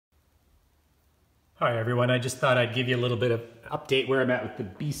Hi everyone, I just thought I'd give you a little bit of update where I'm at with the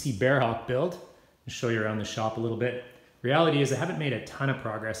BC Bearhawk build and show you around the shop a little bit. Reality is I haven't made a ton of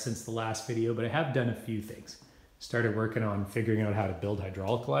progress since the last video, but I have done a few things. Started working on figuring out how to build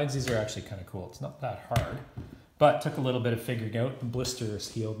hydraulic lines. These are actually kind of cool. It's not that hard, but took a little bit of figuring out. The blister is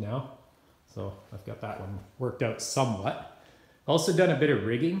healed now, so I've got that one worked out somewhat. Also done a bit of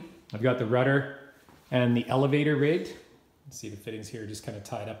rigging. I've got the rudder and the elevator rigged. You can see the fittings here just kind of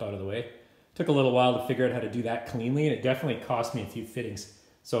tied up out of the way. Took a little while to figure out how to do that cleanly, and it definitely cost me a few fittings.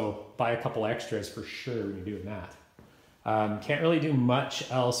 So buy a couple extras for sure when you're doing that. Can't really do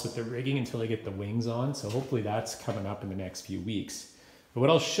much else with the rigging until I get the wings on, so hopefully that's coming up in the next few weeks. But what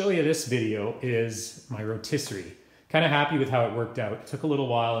I'll show you this video is my rotisserie. Kind of happy with how it worked out. It took a little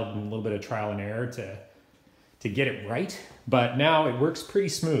while and a little bit of trial and error to get it right, but now it works pretty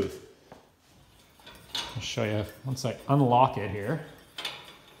smooth. I'll show you once I unlock it here.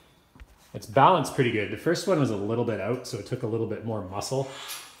 It's balanced pretty good. The first one was a little bit out, so it took a little bit more muscle,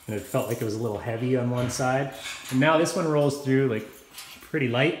 and it felt like it was a little heavy on one side. And now this one rolls through like pretty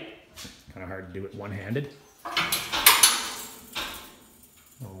light. Kind of hard to do it one-handed. I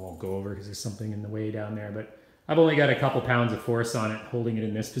won't go over because there's something in the way down there, but I've only got a couple pounds of force on it holding it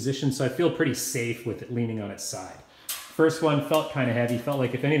in this position, so I feel pretty safe with it leaning on its side. First one felt kind of heavy, felt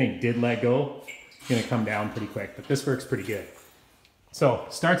like if anything did let go, it's gonna come down pretty quick, but this works pretty good. So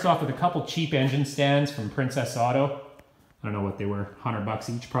starts off with a couple cheap engine stands from Princess Auto. I don't know what they were,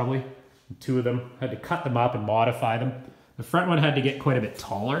 $100 each probably. Two of them, had to cut them up and modify them. The front one had to get quite a bit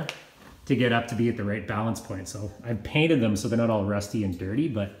taller to get up to be at the right balance point. So I painted them so they're not all rusty and dirty,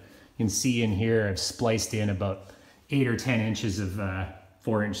 but you can see in here I've spliced in about 8 or 10 inches of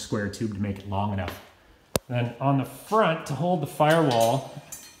 4-inch square tube to make it long enough. Then on the front, to hold the firewall,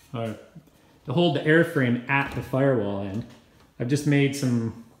 to hold the airframe at the firewall end, I've just made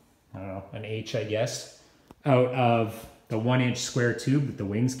some, I don't know, an H I guess, out of the 1-inch square tube that the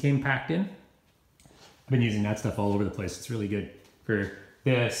wings came packed in. I've been using that stuff all over the place. It's really good for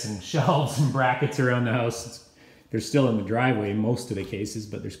this and shelves and brackets around the house. They're still in the driveway in most of the cases,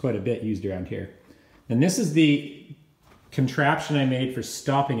 but there's quite a bit used around here. And this is the contraption I made for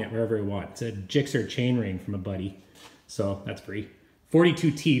stopping it wherever I want. It's a GSXR chain ring from a buddy, so that's free.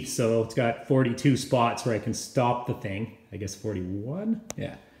 42 teeth, so it's got 42 spots where I can stop the thing. I guess 41?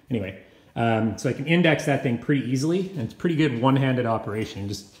 Yeah. Anyway, so I can index that thing pretty easily, and it's pretty good one-handed operation.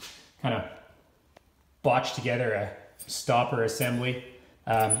 Just kind of botch together a stopper assembly.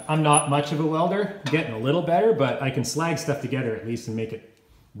 I'm not much of a welder, getting a little better, but I can slag stuff together at least and make it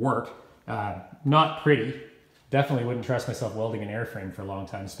work. Not pretty. Definitely wouldn't trust myself welding an airframe for a long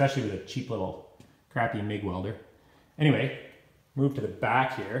time, especially with a cheap little crappy MIG welder. Anyway, move to the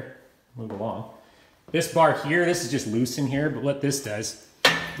back here, move along. This bar here, this is just loose in here, but what this does,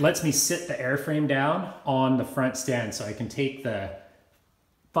 lets me sit the airframe down on the front stand so I can take the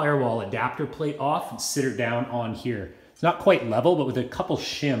firewall adapter plate off and sit her down on here. It's not quite level, but with a couple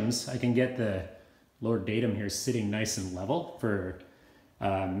shims, I can get the lower datum here sitting nice and level for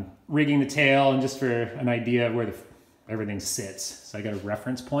rigging the tail and just for an idea of where everything sits. So I got a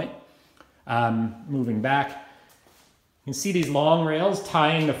reference point. Moving back, you can see these long rails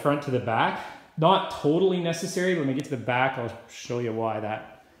tying the front to the back. Not totally necessary, but when we get to the back, I'll show you why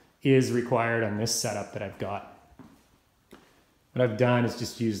that is required on this setup that I've got. What I've done is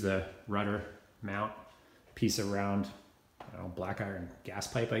just use the rudder mount, piece of round, I don't know, black iron gas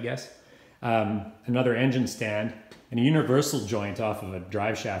pipe, I guess. Another engine stand, and a universal joint off of a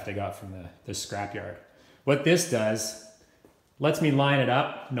drive shaft I got from the scrapyard. What this does, lets me line it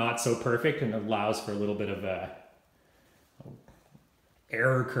up, not so perfect, and allows for a little bit of a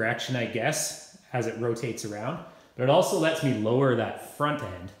error correction, I guess, as it rotates around. But it also lets me lower that front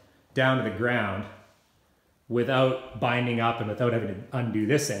end down to the ground without binding up and without having to undo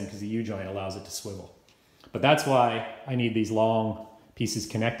this end because the U-joint allows it to swivel. But that's why I need these long pieces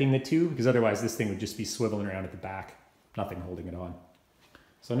connecting the two, because otherwise this thing would just be swiveling around at the back, nothing holding it on.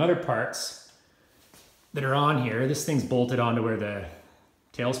 So another parts that are on here, this thing's bolted onto where the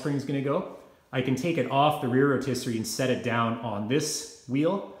tail spring is going to go. I can take it off the rear rotisserie and set it down on this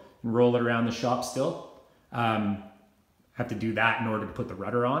wheel and roll it around the shop still. Have to do that in order to put the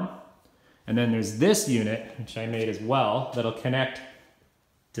rudder on. And then there's this unit, which I made as well, that'll connect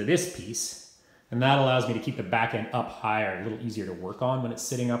to this piece. And that allows me to keep the back end up higher, a little easier to work on when it's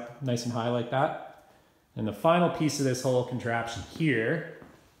sitting up nice and high like that. And the final piece of this whole contraption here,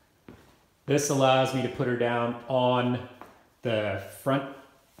 this allows me to put her down on the front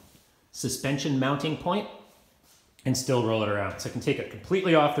suspension mounting point and still roll it around. So I can take it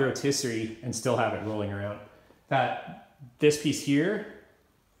completely off the rotisserie and still have it rolling around. This piece here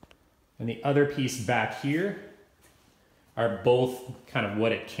and the other piece back here are both kind of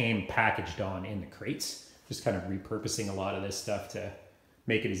what it came packaged on in the crates. Just kind of repurposing a lot of this stuff to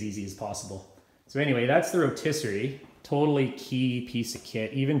make it as easy as possible. So anyway, that's the rotisserie. Totally key piece of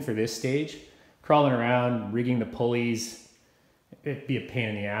kit, even for this stage. Crawling around, rigging the pulleys. It'd be a pain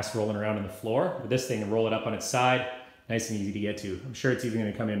in the ass rolling around on the floor. With this thing, roll it up on its side, nice and easy to get to. I'm sure it's even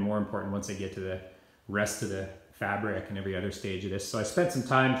gonna come in more important once I get to the rest of the fabric and every other stage of this. So I spent some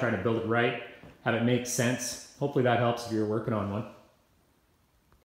time trying to build it right, have it make sense. Hopefully that helps if you're working on one.